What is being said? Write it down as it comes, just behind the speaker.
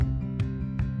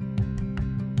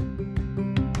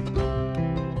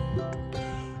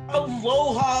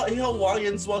Aloha,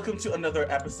 Hawaiians. Welcome to another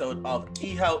episode of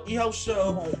Ihaw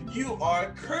Show. You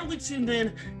are currently tuned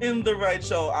in the right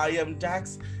show. I am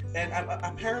Dax, and I'm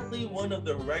apparently one of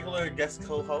the regular guest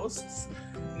co-hosts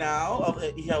now of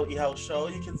the Ihaw Show.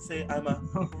 You can say I'm a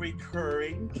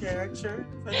recurring character,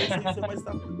 if I may say so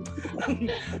myself.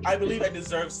 I believe I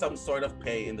deserve some sort of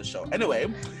pay in the show. Anyway,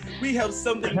 we have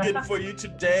something good for you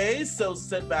today, so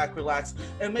sit back, relax,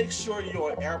 and make sure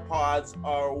your AirPods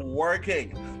are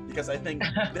working, because I think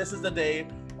this is the day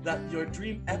that your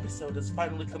dream episode has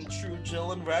finally come true,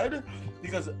 Jill and Red,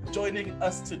 because joining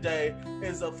us today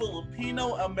is a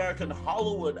Filipino-American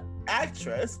Hollywood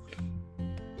actress.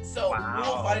 So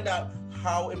we'll find out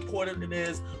how important it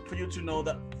is for you to know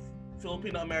that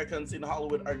Filipino-Americans in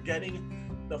Hollywood are getting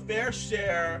the fair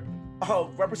share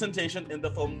of representation in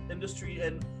the film industry.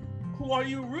 And who are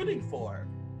you rooting for?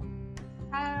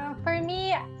 For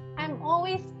me, I'm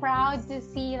always proud to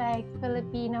see like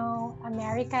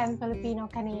Filipino-American,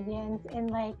 Filipino-Canadians in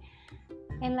like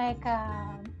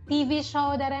a TV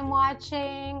show that I'm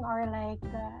watching, or like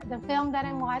the film that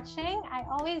I'm watching. I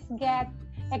always get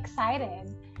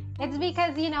excited. It's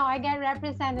because, I get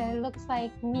represented. It looks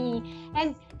like me.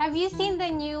 And have you seen the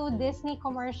new Disney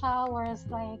commercial where it's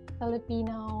like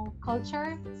Filipino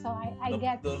culture? So I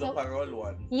get the Parol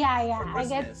one. Yeah. For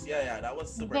Christmas. That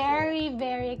was super very, cool.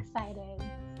 Very excited.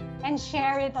 And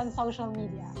share it on social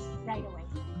media right away.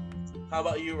 How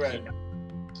about you, Red?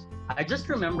 I just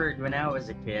remembered when I was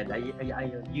a kid, I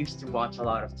used to watch a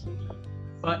lot of TV,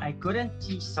 but I couldn't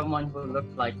see someone who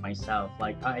looked like myself.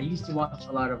 Like, I used to watch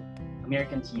a lot of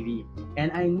American TV,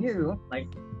 and I knew, like,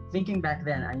 thinking back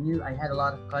then, I knew I had a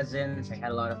lot of cousins, I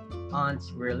had a lot of aunts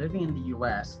who were living in the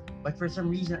US, but for some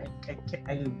reason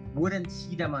I wouldn't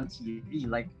see them on TV.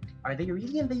 Like, are they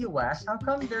really in the US? How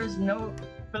come there's no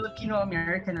Filipino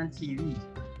American on TV?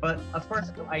 But of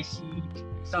course, I see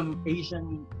some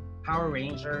Asian Power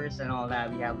Rangers and all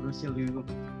that. We have Lucy Liu,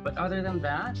 but other than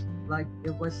that, like,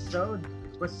 it was so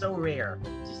rare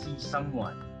to see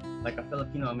someone like a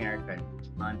Filipino American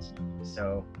on TV.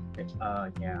 So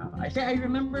I think I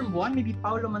remember one, maybe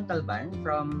Paulo Montalban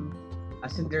from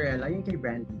Cinderella, yung kay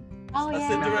Brandy. Oh, A yeah.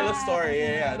 Cinderella Story,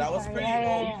 yeah. That was pretty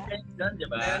old. Yeah.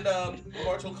 And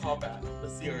Mortal Kombat, the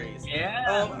series.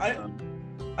 Yeah.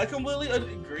 I completely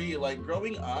agree. Like,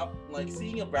 growing up, like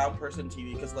seeing a brown person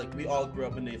TV, because like we all grew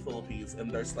up in the Philippines, and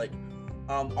there's like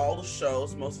all the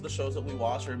shows, most of the shows that we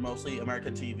watch are mostly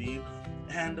American TV,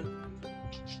 and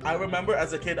I remember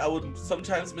as a kid I would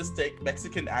sometimes mistake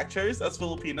Mexican actors as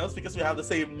Filipinos because we have the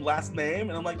same last name,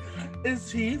 and I'm like,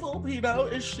 is he Filipino?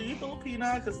 Is she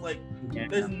Filipina? Because like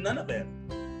there's none of it.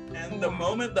 And the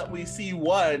moment that we see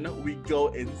one, we go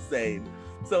insane.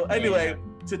 So anyway,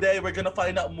 today we're gonna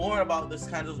find out more about this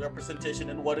kind of representation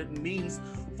and what it means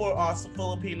for us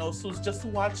Filipinos who's just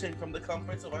watching from the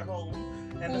comforts of our home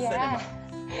and the cinema.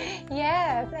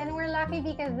 Yes, and we're lucky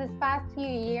because this past few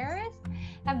years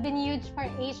have been huge for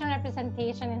Asian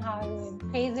representation in Hollywood.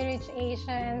 Crazy Rich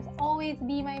Asians, Always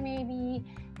Be My Maybe,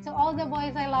 to all the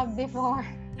boys I loved before.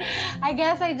 I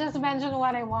guess I just mentioned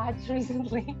what I watched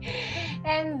recently.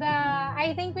 And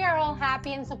I think we are all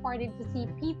happy and supported to see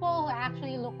people who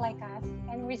actually look like us,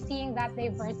 and we're seeing that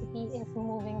diversity is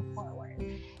moving forward.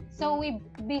 So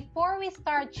before we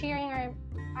start cheering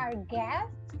our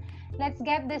guests, let's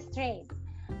get this straight.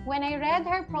 When I read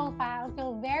her profile, I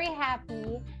feel very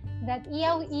happy that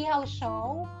Ihaw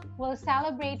Show will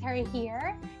celebrate her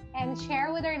here and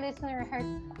share with our listener her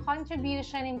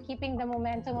contribution in keeping the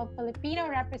momentum of Filipino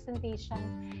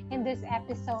representation in this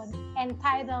episode,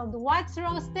 entitled What's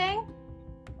Roasting?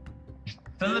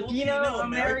 Filipino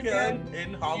American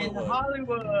in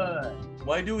Hollywood.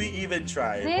 Why do we even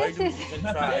try? This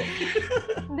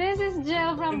is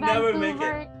Jill from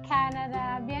Vancouver,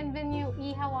 Canada. Bienvenue,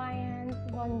 Hawaiians.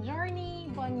 Bon journey,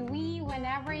 bon nuit,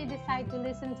 whenever you decide to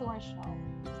listen to our show.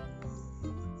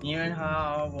 你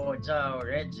好，我叫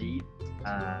Reggie，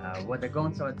我的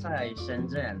工作在深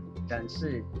圳，但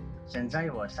是现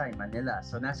在我在 Manila.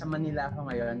 So nasa Manila ako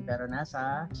ngayon, pero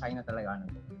nasa China talaga ako.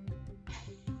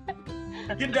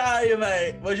 Good day,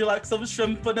 mate. Would you like some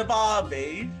shrimp for the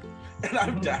barbie? And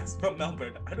I'm Dax from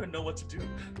Melbourne. I don't know what to do.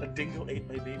 A dingo ate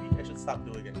my baby. I should stop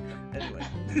doing it. Anyway.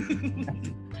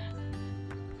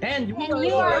 And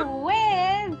you are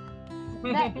with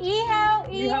the Ihaw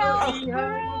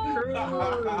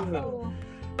crew.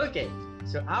 Okay,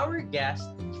 so our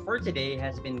guest for today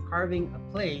has been carving a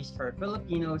place for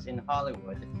Filipinos in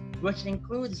Hollywood, which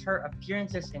includes her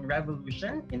appearances in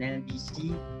Revolution in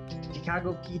NBC,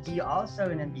 Chicago PD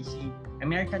also in NBC,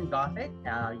 American Gothic,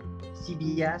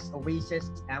 CBS,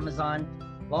 Oasis, Amazon,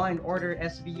 Law and Order,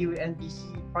 SVU,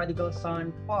 NBC, Prodigal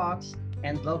Son, Fox,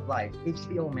 and Love Life,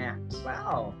 HBO Max.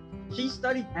 Wow. She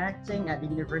studied acting at the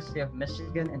University of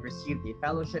Michigan and received a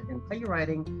fellowship in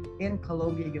playwriting in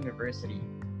Columbia University.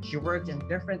 She worked in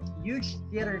different huge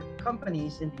theater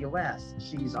companies in the US.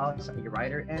 She's also a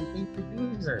writer and a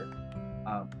producer.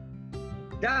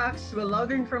 Dax will love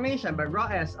the information, but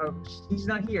Raes, he's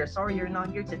not here. Sorry, you're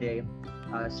not here today.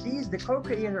 She's the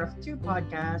co-creator of 2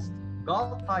 podcasts,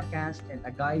 Golf Podcast and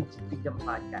A Guide to Freedom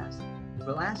Podcast.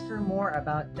 We'll ask her more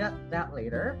about that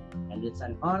later. And it's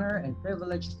an honor and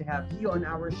privilege to have you on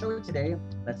our show today.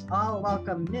 Let's all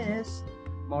welcome Miss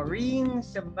Maureen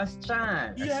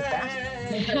Sebastian.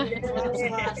 Yay!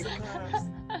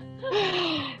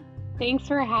 Thanks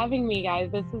for having me, guys.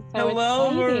 This is so Hello,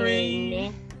 exciting.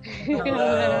 Maureen.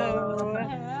 Hello.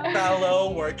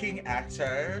 Fellow working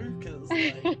actor.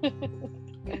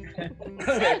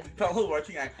 Fellow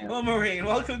working actor. Well, Maureen,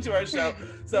 welcome to our show.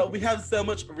 So we have so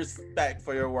much respect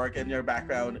for your work and your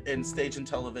background in stage and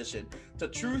television. The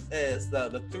truth is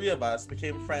that the 3 of us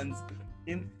became friends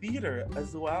in theater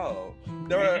as well.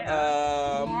 There were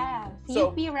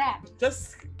so rep.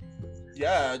 Just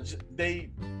they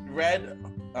read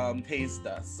hazed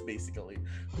us basically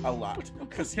a lot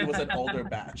because he was an older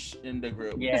batch in the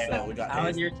group. Yeah, so we got I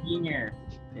was your senior.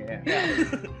 Yeah.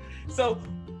 So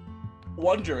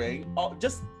wondering,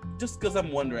 just because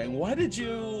I'm wondering, why did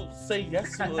you say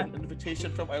yes to an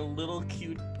invitation from our little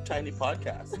cute tiny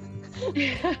podcast?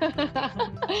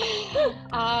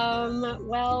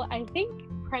 Well, I think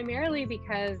primarily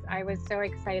because I was so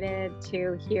excited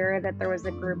to hear that there was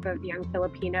a group of young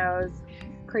Filipinos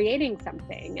creating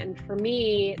something. And for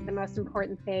me, the most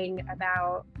important thing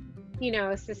about,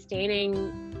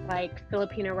 sustaining like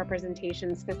Filipino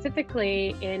representation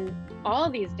specifically in all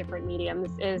these different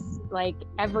mediums is like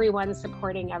everyone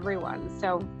supporting everyone.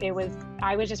 So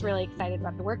I was just really excited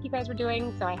about the work you guys were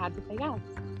doing. So I had to say yes.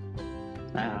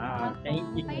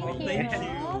 Thank you. Thank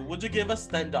you. Would you give us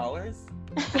 $10?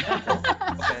 Okay.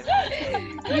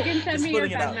 You can send Just me your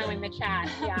putting it out Venmo there. in the chat.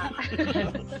 Yeah.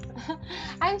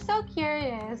 I'm so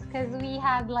curious because we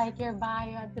had like your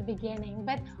bio at the beginning,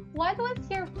 but what was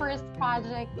your first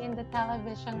project in the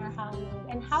television or Hollywood,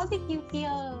 and how did you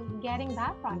feel getting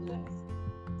that project?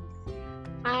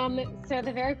 So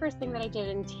the very first thing that I did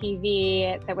in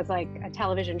TV that was like a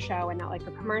television show and not like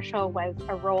a commercial was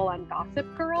a role on Gossip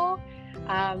Girl.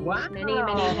 Wow. Many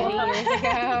years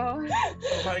ago.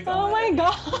 Oh my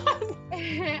god.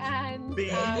 And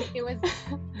it was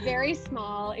very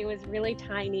small. It was really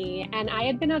tiny. And I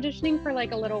had been auditioning for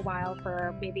like a little while,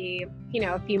 for maybe,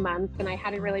 a few months, and I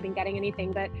hadn't really been getting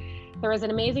anything. But there was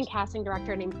an amazing casting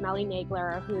director named Melly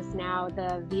Nagler, who's now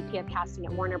the VP of casting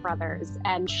at Warner Brothers.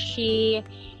 And she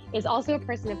is also a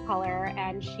person of color,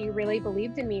 and she really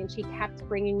believed in me, and she kept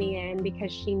bringing me in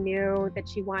because she knew that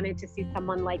she wanted to see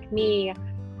someone like me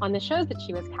on the shows that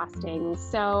she was casting.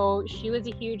 So she was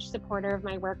a huge supporter of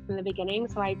my work from the beginning.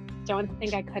 So I don't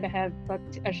think I could have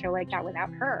booked a show like that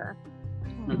without her.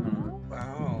 Mhm.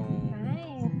 Wow.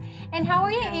 Nice. And how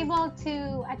were you able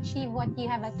to achieve what you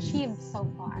have achieved so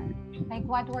far? Like,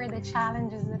 what were the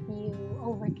challenges that you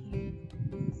overcame?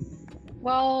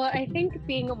 Well, I think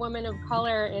being a woman of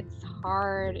color, it's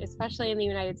hard, especially in the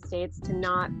United States, to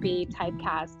not be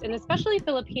typecast. And especially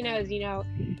Filipinos,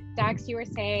 Dax, you were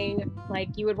saying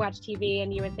like you would watch TV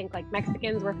and you would think like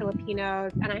Mexicans were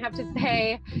Filipinos. And I have to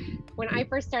say, when I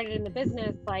first started in the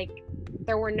business, like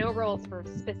there were no roles for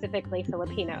specifically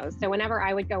Filipinos. So whenever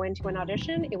I would go into an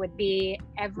audition, it would be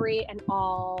every and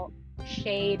all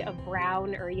shade of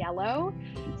brown or yellow.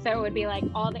 So it would be like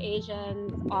all the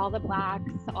Asians, all the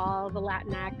Blacks, all the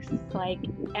Latinx, like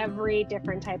every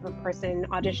different type of person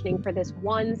auditioning for this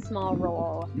one small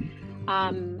role.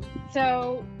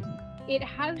 So it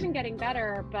has been getting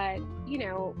better, but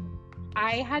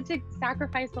I had to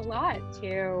sacrifice a lot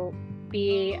to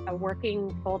be a working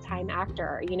full-time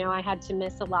actor. I had to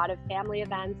miss a lot of family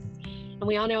events, and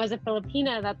we all know as a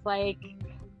Filipina, that's like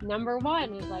number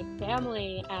one is like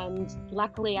family. And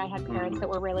luckily I had parents that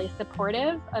were really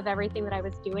supportive of everything that I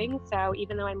was doing. So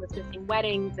even though I was missing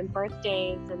weddings and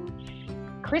birthdays and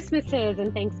Christmases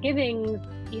and Thanksgivings,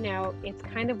 it's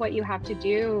kind of what you have to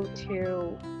do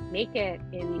to make it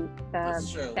in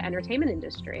the entertainment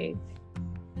industry.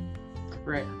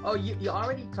 Right. Oh, you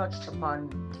already touched upon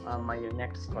my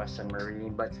next question,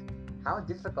 Maureen, but how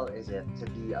difficult is it to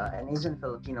be an Asian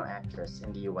Filipino actress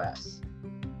in the US?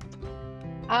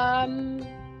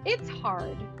 It's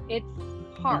hard. It's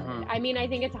hard. I mean, I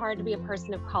think it's hard to be a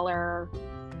person of color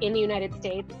in the United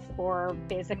States or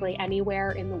basically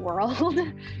anywhere in the world,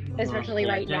 especially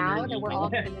right now that we're all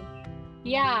kind of,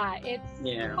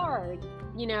 it's hard.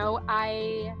 you know,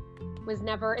 I was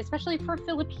never, especially for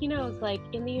Filipinos, like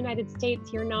in the United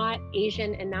States, you're not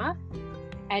Asian enough,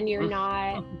 and you're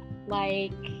not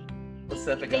like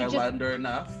Pacific Islander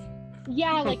enough.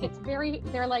 Yeah, like it's very,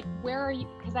 they're like, where are you?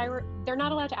 Because they're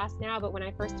not allowed to ask now, but when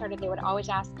I first started, they would always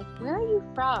ask, like, where are you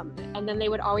from? And then they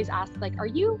would always ask, like, are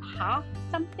you half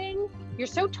something? You're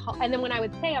so tall. And then when I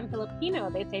would say I'm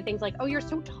Filipino, they'd say things like, oh, you're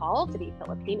so tall to be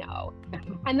Filipino.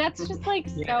 And that's just like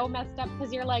so messed up,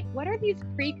 because you're like, what are these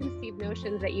preconceived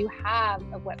notions that you have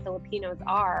of what Filipinos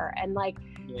are? And like,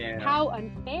 how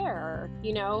unfair,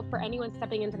 you know, for anyone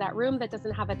stepping into that room that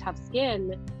doesn't have a tough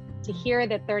skin to hear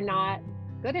that they're not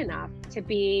good enough to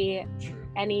be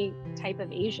any type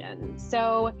of Asian.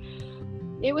 So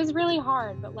it was really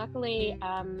hard, but luckily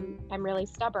I'm really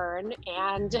stubborn,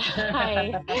 and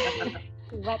I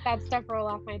let that stuff roll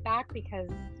off my back, because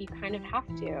you kind of have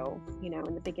to, you know,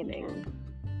 in the beginning.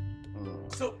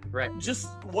 So, just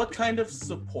what kind of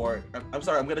support? I'm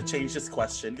sorry, I'm going to change this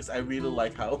question because I really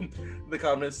like how the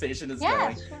conversation is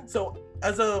going. Sure. So,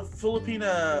 as a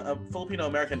Filipino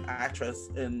American actress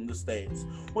in the States,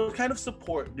 what kind of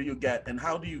support do you get, and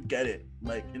how do you get it?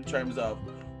 Like in terms of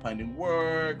finding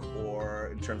work, or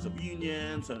in terms of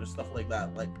unions and stuff like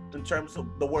that, like in terms of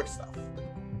the work stuff?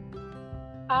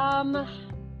 I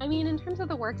mean, in terms of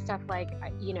the work stuff, like,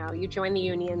 you know, you join the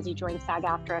unions, you join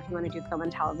SAG-AFTRA if you want to do film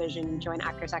and television, you join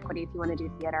Actors Equity if you want to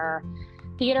do theater.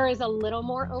 Theater is a little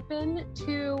more open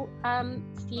to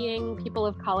seeing people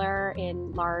of color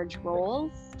in large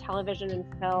roles. Television and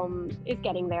film is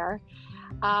getting there.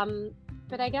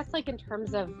 But I guess, like, in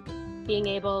terms of being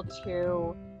able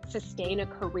to sustain a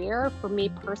career, for me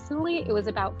personally, it was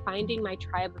about finding my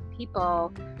tribe of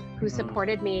people who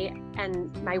supported me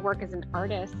and my work as an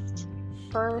artist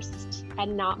first,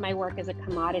 and not my work as a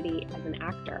commodity as an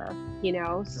actor, you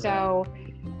know? So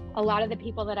a lot of the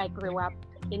people that I grew up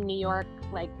in New York,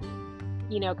 like,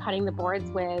 you know, cutting the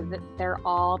boards with, they're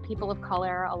all people of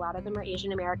color. A lot of them are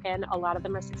Asian American. A lot of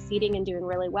them are succeeding and doing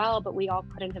really well, but we all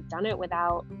couldn't have done it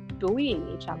without buoying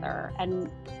each other and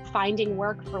finding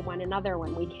work for one another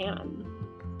when we can.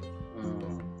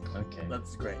 Okay.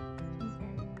 That's great.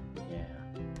 Yeah.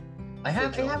 I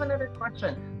have another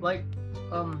question. Like,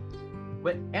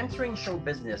 when entering show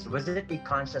business, was it a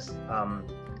conscious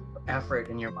effort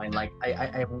in your mind? Like,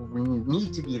 I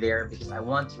need to be there because I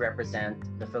want to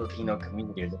represent the Filipino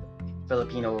community, the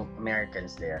Filipino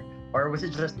Americans there? Or was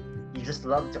it just, you just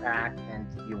love to act and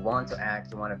you want to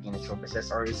act, you want to be in the show business,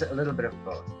 or is it a little bit of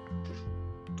both?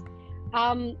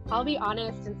 I'll be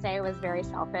honest and say it was very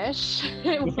selfish.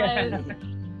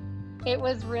 It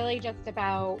was really just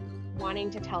about wanting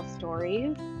to tell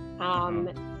stories.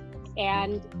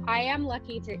 And I am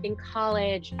lucky in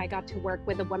college, I got to work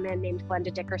with a woman named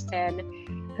Glenda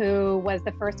Dickerson, who was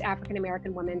the first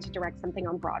African-American woman to direct something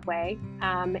on Broadway.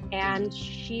 And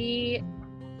she,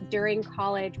 during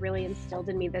college, really instilled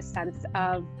in me this sense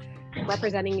of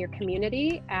representing your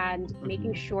community and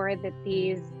making sure that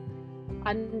these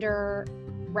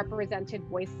underrepresented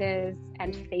voices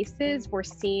and faces were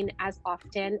seen as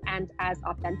often and as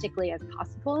authentically as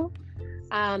possible.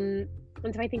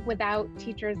 And so I think without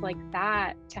teachers like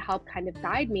that to help kind of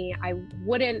guide me, I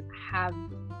wouldn't have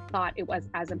thought it was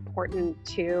as important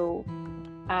to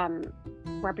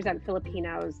represent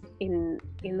Filipinos in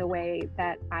the way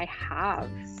that I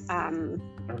have.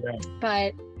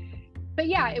 But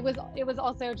yeah, it was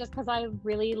also just because I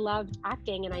really loved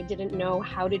acting and I didn't know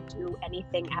how to do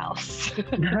anything else.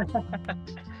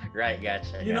 Right,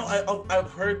 gotcha. You know,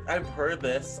 I've heard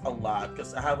this a lot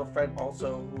because I have a friend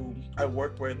also who I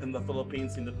work with in the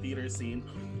Philippines in the theater scene.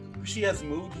 She has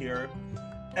moved here,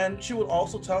 and she would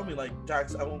also tell me, like,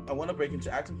 Dax, I want to break into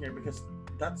acting here because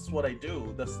that's what I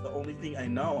do. That's the only thing I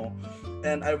know.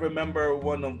 And I remember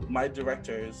one of my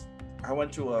directors, I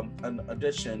went to an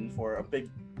audition for a big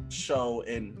show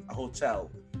in a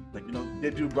hotel. Like, you know,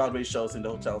 they do Broadway shows in the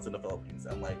hotels in the Philippines.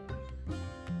 I'm like,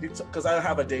 because I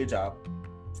have a day job.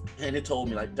 And he told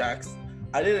me, like, Dax,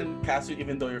 I didn't cast you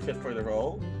even though you're fit for the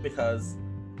role because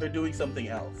they're doing something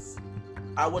else.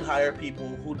 I would hire people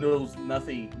who knows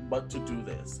nothing but to do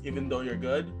this. Even though you're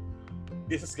good,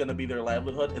 this is gonna be their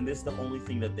livelihood and this is the only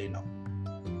thing that they know.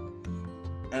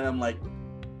 And I'm like,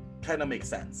 kind of makes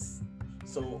sense.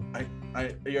 So I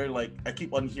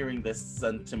keep on hearing this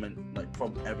sentiment, like,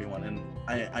 from everyone, and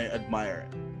I admire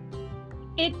it.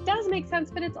 It does make sense,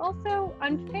 but it's also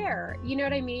unfair. You know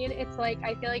what I mean? It's like,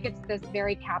 I feel like it's this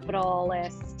very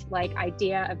capitalist, like,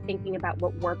 idea of thinking about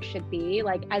what work should be,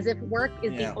 like, as if work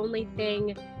is the only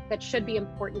thing that should be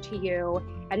important to you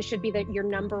and should be your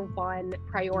number one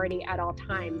priority at all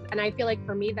times. And I feel like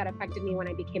for me, that affected me when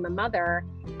I became a mother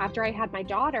after I had my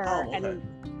daughter. And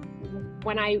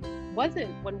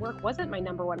when work wasn't my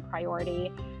number one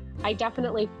priority, I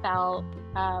definitely felt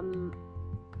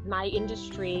my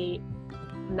industry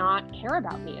not care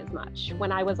about me as much.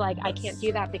 When I was like, I can't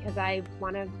do that because I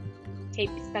want to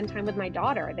spend time with my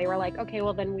daughter, they were like, okay,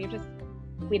 well then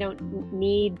we don't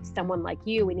need someone like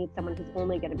you. We need someone who's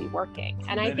only going to be working.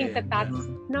 And I think that's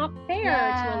not fair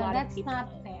to a lot of people.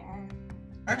 That's not fair.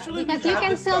 Actually, because you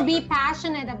can still be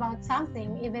passionate about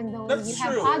something even though you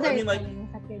have other things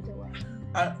that you're doing.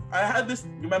 I had this,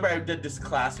 remember I did this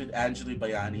class with Anjali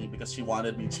Bayani because she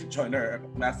wanted me to join her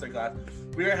master class.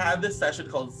 We had this session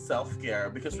called self-care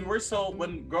because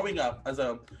when growing up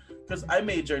because I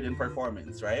majored in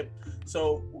performance, right?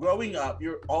 So growing up,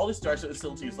 all this direction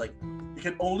instilled to you is like, you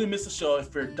can only miss a show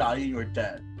if you're dying or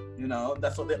dead. You know,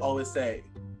 that's what they always say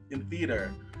in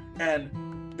theater.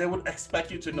 And they would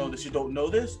expect you to know this. You don't know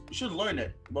this, you should learn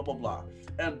it, blah, blah, blah.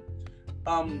 And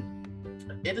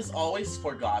it is always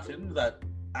forgotten that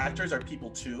actors are people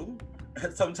too.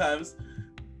 And sometimes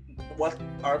what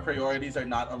our priorities are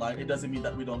not aligned, it doesn't mean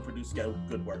that we don't produce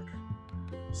good work.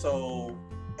 So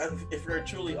if we're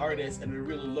truly artists and we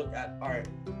really look at art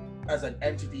as an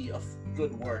entity of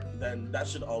good work, then that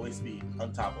should always be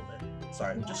on top of it.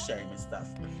 Sorry, I'm just sharing my stuff.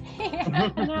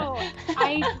 No,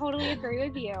 I totally agree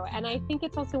with you. And I think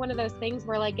it's also one of those things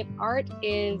where, like, if art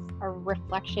is a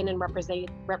reflection and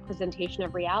representation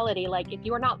of reality, like if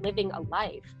you are not living a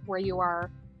life where you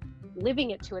are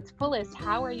living it to its fullest,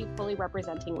 how are you fully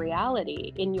representing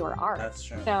reality in your art? That's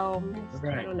true. So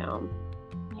I don't know.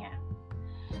 Yeah.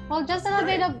 Well, just a little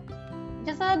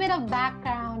bit of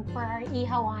background for our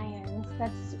E-Hawaiians.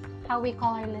 That's how we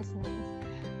call our listeners.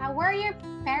 Where are your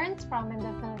parents from in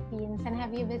the Philippines, and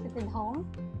have you visited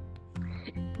home?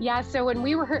 Yeah, so when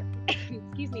we were,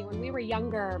 when we were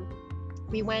younger,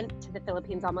 we went to the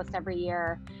Philippines almost every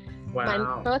year.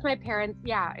 Wow. Both my parents,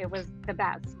 yeah, it was the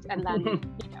best. And then,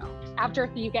 after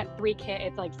you get 3 kids,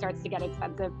 it like starts to get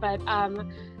expensive. But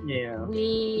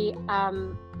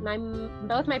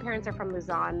both my parents are from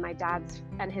Luzon. My dad's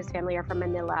and his family are from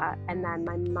Manila, and then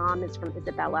my mom is from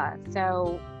Isabela.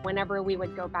 So whenever we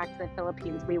would go back to the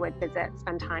Philippines, we would visit,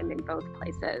 spend time in both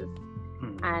places,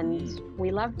 and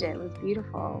we loved it. It was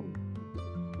beautiful.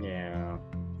 Yeah.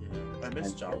 I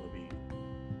miss Jollibee.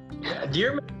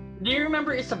 Do you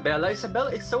remember Isabela?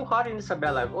 Isabela, it's so hot in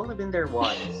Isabela. I've only been there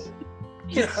once.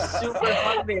 It's super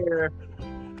hot there.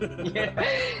 Yeah.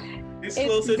 It's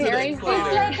closer to the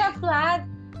equator. It's like a flat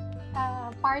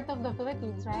part of the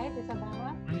Philippines, right,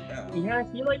 Isabela? Yeah, I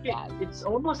feel like it's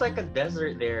almost like a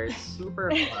desert there. It's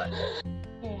super hot.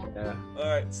 Yeah. All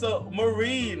right, so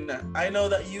Maureen, I know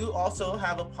that you also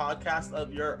have a podcast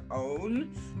of your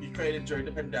own you created during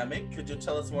the pandemic. Could you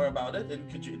tell us more about it, and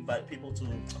could you invite people to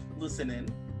listen in?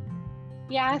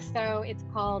 Yeah, so it's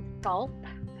called Gulp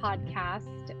Podcast.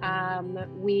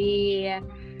 We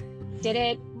did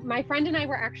it. My friend and I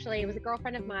were it was a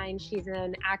girlfriend of mine. She's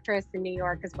an actress in New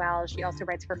York as well. She also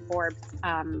writes for Forbes.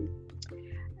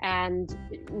 And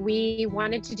we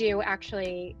wanted to do,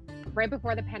 actually, right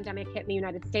before the pandemic hit in the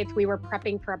United States, we were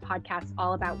prepping for a podcast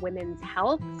all about women's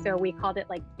health. So we called it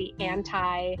like the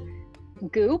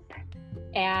anti-goop.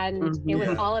 And it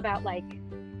was all about like,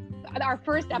 our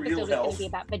first episode was going to be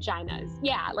about vaginas.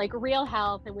 Yeah, like real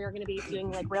health. And we were going to be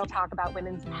doing like real talk about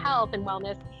women's health and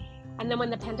wellness. And then when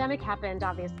the pandemic happened,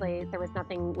 obviously, there was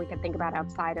nothing we could think about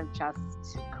outside of just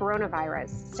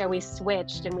coronavirus. So we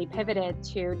switched and we pivoted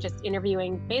to just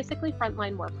interviewing basically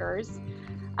frontline workers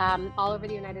all over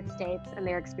the United States and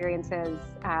their experiences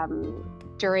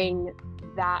during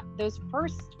those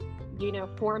first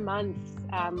 4 months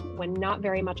when not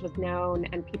very much was known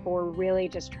and people were really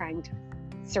just trying to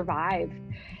survive.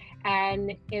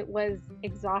 And it was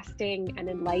exhausting and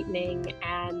enlightening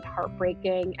and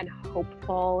heartbreaking and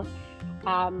hopeful.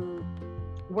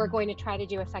 We're going to try to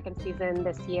do a second season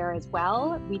this year as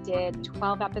well. We did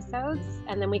 12 episodes,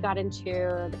 and then we got into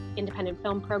the Independent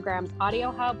Film Program's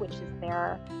Audio Hub, which is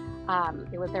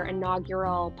it was their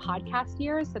inaugural podcast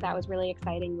year. So that was really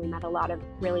exciting. We met a lot of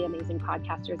really amazing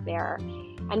podcasters there.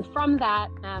 And from that,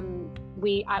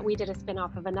 we did a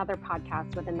spin-off of another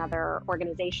podcast with another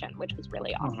organization, which was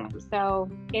really awesome. So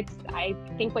I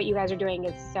think what you guys are doing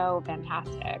is so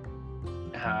fantastic.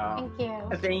 Thank you.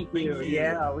 Thank you.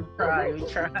 Yeah, we try. We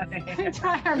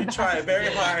try very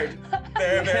hard.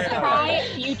 Very, very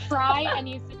hard. You try and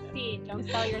you succeed. Don't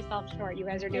sell yourself short. You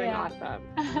guys are doing awesome.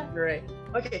 Great.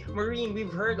 Okay, Maureen, we've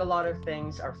heard a lot of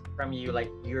things from you. Like,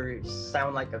 you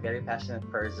sound like a very passionate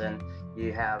person.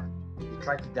 You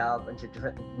try to delve into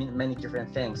many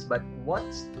different things. But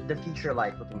what's the future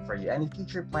like looking for you? Any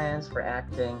future plans for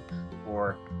acting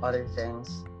or other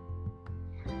things?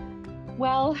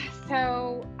 Well,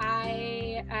 so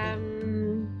I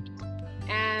am.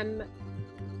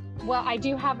 Well, I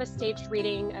do have a staged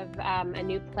reading of a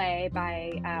new play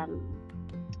by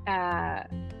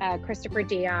Christopher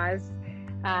Diaz.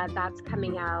 That's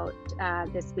coming out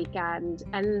this weekend,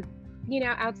 and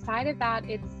outside of that,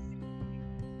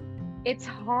 it's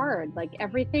hard. Like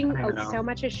everything, so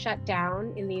much is shut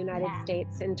down in the United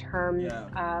States in terms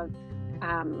of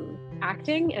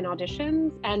acting and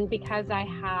auditions, and because I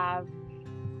have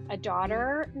a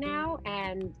daughter now,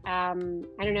 and I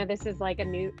don't know, this is like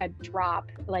a drop,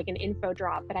 like an info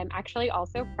drop, but I'm actually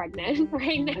also pregnant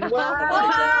right now. Wow. Oh my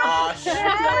gosh.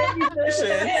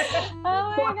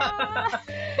 Oh my god.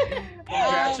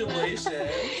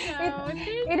 Congratulations.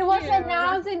 It was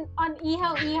announced on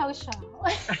Ihaw show.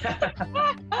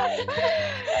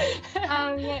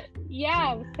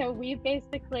 So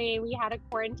we had a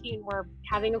quarantine. We're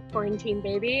having a quarantine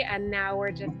baby, and now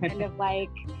we're just kind of like,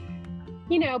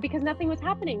 because nothing was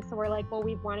happening. So we're like, well,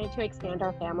 we've wanted to expand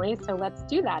our family, so let's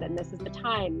do that. And this is the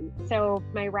time. So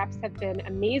my reps have been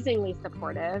amazingly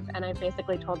supportive. And I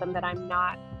basically told them that I'm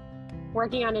not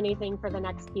working on anything for the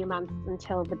next few months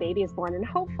until the baby is born. And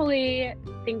hopefully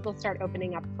things will start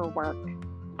opening up for work,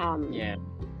 from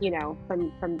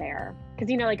there. Because,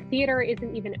 like theater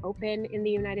isn't even open in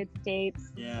the United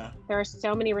States. Yeah. There are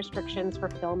so many restrictions for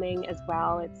filming as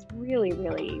well. It's really,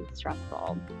 really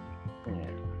stressful.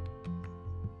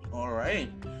 All right,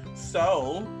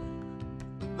 so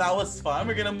that was fun.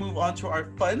 We're gonna move on to our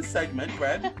fun segment.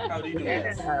 Red, how do you do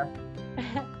this?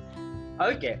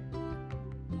 Okay.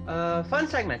 Fun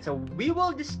segment. So we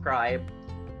will describe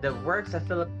the works of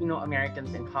Filipino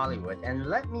Americans in Hollywood, and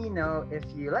let us know if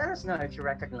you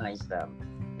recognize them.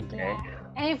 Okay.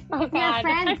 And if you're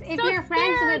friends, you're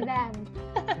friends with them.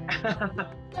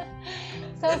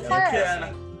 So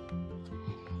first,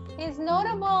 his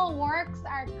notable works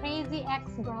are Crazy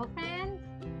Ex-Girlfriend,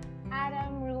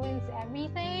 Adam Ruins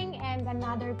Everything, and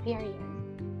Another Period.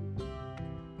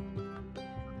 Oh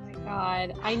my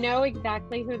god, I know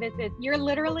exactly who this is.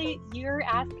 You're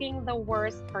asking the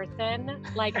worst person.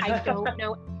 Like, I don't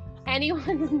know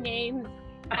anyone's names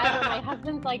ever. My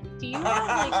husband's like, do you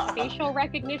have like facial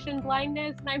recognition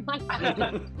blindness? And I'm like,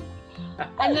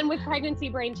 and then with pregnancy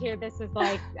brain too, this is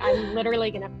like, I'm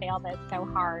literally gonna fail this so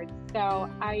hard. So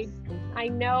I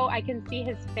know I can see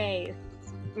his face.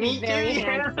 He's very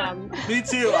handsome. Me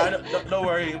too. Don't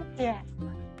worry. Yeah.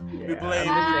 We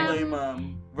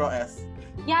blame Raw S.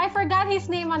 Yeah, I forgot his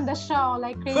name on the show,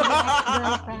 like Crazy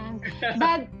Ex-Girlfriend.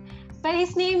 But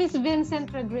his name is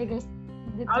Vincent Rodriguez.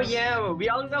 Oh yeah, we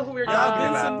all know who we're talking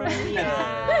about.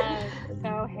 Yeah,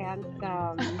 so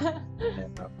handsome.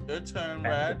 Good turn,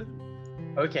 Red.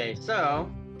 Okay, so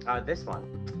this one.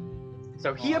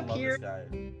 So he appeared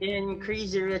in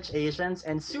Crazy Rich Asians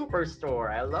and Superstore.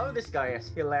 I love this guy. He's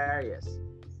hilarious.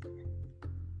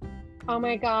 Oh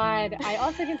my god, I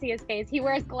also can see his face. He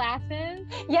wears glasses.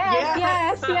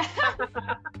 Yes.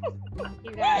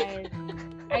 You guys,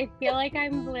 I feel like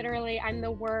I'm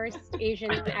the worst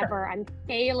Asian ever. I'm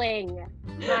failing.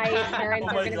 My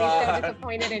parents are going to be so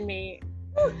disappointed in me.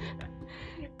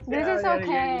 This is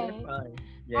okay.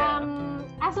 Yeah.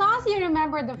 As long as you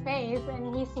remember the face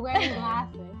and he's wearing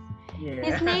glasses. Yeah.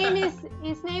 His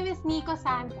name is Nico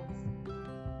Santos.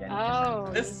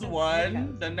 Oh. This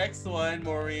one, the next one,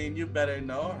 Maureen, you better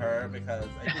know her because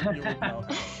I think you would know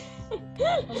her.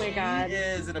 Oh my god. She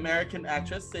is an American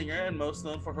actress, singer, and most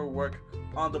known for her work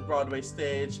on the Broadway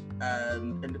stage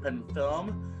and independent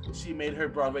film. She made her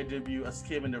Broadway debut as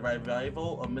Kim in the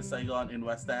revival of Miss Saigon in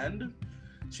West End.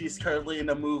 She's currently in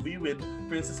a movie with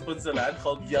Princess Punzalan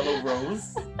called Yellow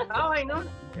Rose. Oh, I know.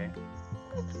 Okay.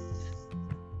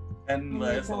 And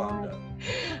Lea Salonga.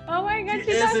 Oh my god,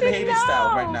 She is in Hades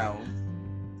Town right now.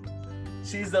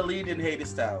 She's the lead in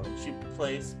Hades Town. She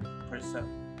plays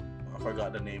I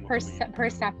forgot the name.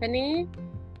 Persephone?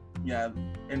 Yeah,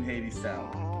 in Hades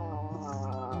Town.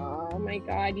 Oh my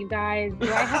god, you guys.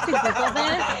 Do I have to Google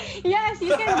this? Yes,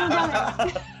 you can Google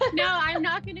it. No, I'm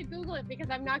not going to Google it because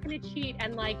I'm not going to cheat,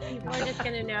 and like people are just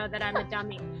going to know that I'm a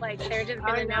dummy. Like they're just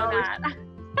going to know that.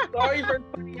 Sorry for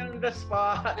putting you on the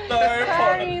spot.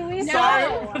 Sorry,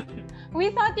 No. We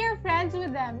thought you're friends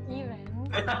with them even.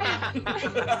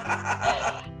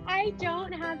 I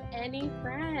don't have any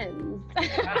friends.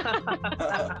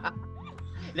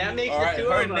 That makes All it right, two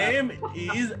her of us. name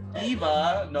is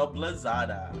Eva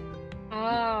Noblezada.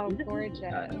 Oh,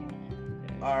 gorgeous.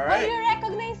 All But right. you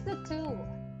recognize the two.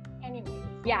 Anyways.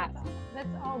 Yeah.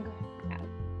 That's all good.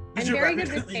 Did I'm you very good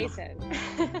with recognize- faces.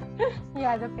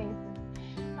 Yeah, the faces.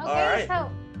 Okay, Alright.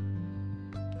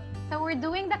 so we're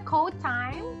doing the code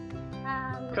time.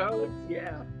 Code,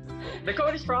 yeah. The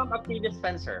code is from Octavia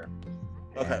Spencer.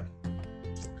 Okay.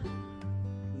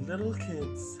 Little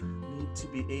kids need to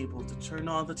be able to turn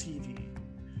on the TV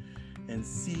and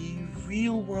see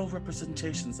real-world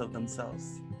representations of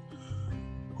themselves.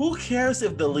 Who cares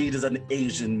if the lead is an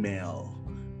Asian male?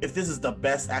 If this is the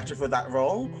best actor for that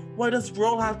role, why does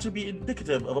role have to be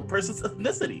indicative of a person's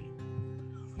ethnicity?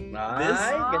 This is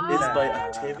by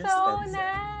Octavia So Spencer.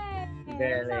 nice.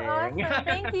 Galing. So awesome.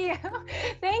 Thank you.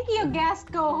 Thank you,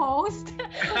 guest co-host.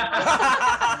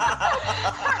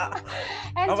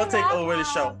 I'm gonna take over the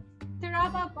show. To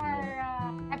wrap up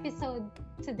our episode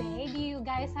today, do you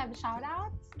guys have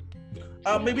shout-outs?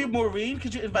 Maybe Maureen,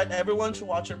 could you invite everyone to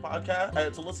watch your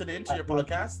podcast, to listen in to your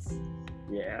podcasts?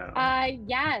 Yeah.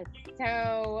 Yes.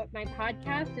 So my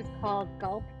podcast is called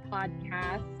Gulp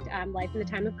Podcast, Life in the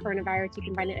Time of Coronavirus. You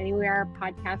can find it anywhere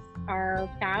podcasts are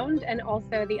found. And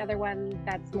also the other one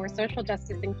that's more social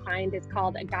justice inclined is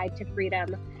called A Guide to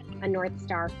Freedom, a North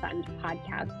Star Fund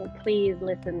podcast. So please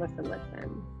listen.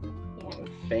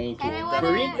 Thank you. And I wanna-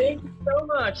 Maureen, thank you so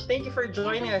much. Thank you for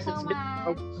joining Thank us. you It's so been a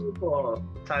much. wonderful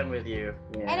time with you.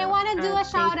 Yeah. And I want to do a Thank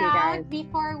shout you, guys. out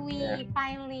before we Yeah.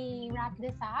 finally wrap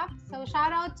this up. So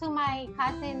shout out to my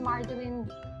cousin Marjorie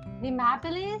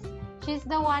Dimapelis. She's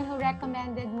the one who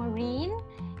recommended Maureen.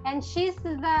 And she's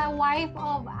the wife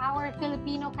of our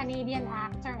Filipino-Canadian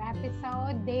actor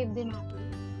episode, Dave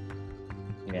Dimapelis.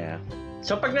 Yeah.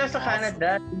 So pag nasa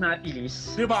Canada, di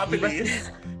mapilis. Di ba,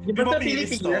 Pilis? Di ba Di sa mapilis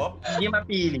Pilipinas, to? di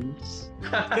mapilis.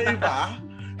 Na iba?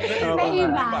 Oo. Na iba, Di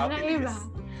ba, na Pilis? iba.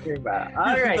 Diba? Even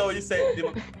Alright. though you say, di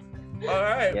ba?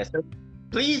 Alright. Yeah, so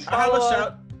please I have a follow.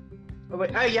 shout. Oh,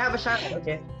 wait. Oh, you have a shout?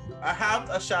 Okay. I have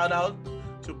a shout out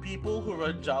to people who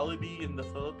run Jollibee in the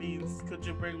Philippines. Could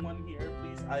you bring one here,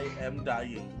 please? I am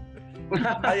dying.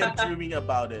 I am dreaming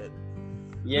about it.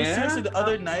 No, Yeah. seriously, the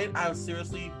other night I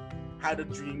seriously had a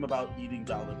dream about eating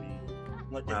Jollibee.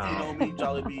 Like, if you know me,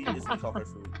 Jollibee is my comfort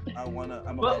food. I'm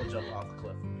about to jump off a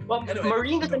cliff. Well, Anyway.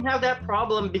 Maureen doesn't have that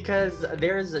problem because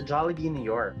there's a Jollibee in New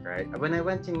York, right? When I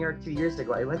went to New York 2 years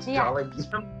ago, I went to Yeah. Jollibee.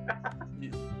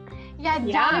 Yeah, Yeah,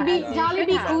 Jollibee, yeah.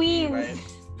 Jollibee Exactly, Queens.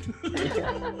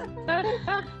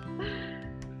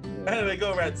 Anyway,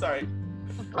 go Red, sorry.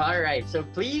 All right, so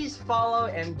please follow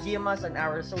and DM us on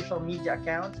our social media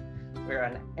accounts. We're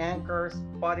on Anchor,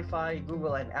 Spotify,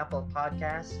 Google, and Apple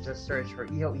Podcasts. Just search for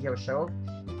Iho Iho Show.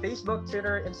 Facebook,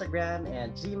 Twitter, Instagram,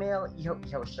 and Gmail,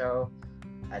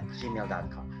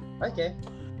 ihoihoshow@gmail.com. Okay.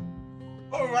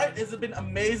 Alright, it's been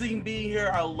amazing being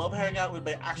here. I love hanging out with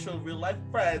my actual real life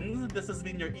friends. This has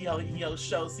been your Iho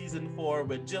Show Season 4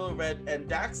 with Jill, Red, and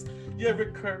Dax, your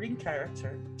recurring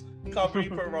character. Copy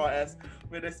for Raw S,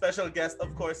 with a special guest,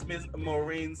 of course, Miss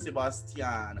Maureen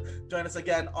Sebastian. Join us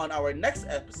again on our next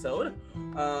episode.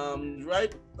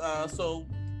 Right? So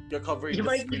you're covering. You the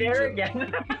might be screen, there Jill.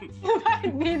 again. You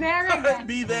might be there again.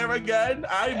 Be there again.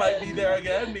 I might be there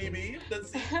again, maybe.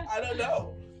 Let's see. I don't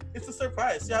know. It's a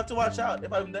surprise. You have to watch out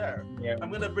if I'm there. Yeah. I'm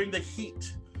gonna bring the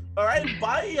heat. All right,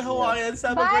 bye, Hawaiians.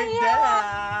 Have a Bye, great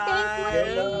Thanks,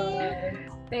 day. Maureen.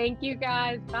 Thank you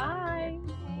guys. Bye.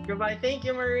 Goodbye. Thank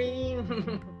you,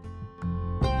 Maureen.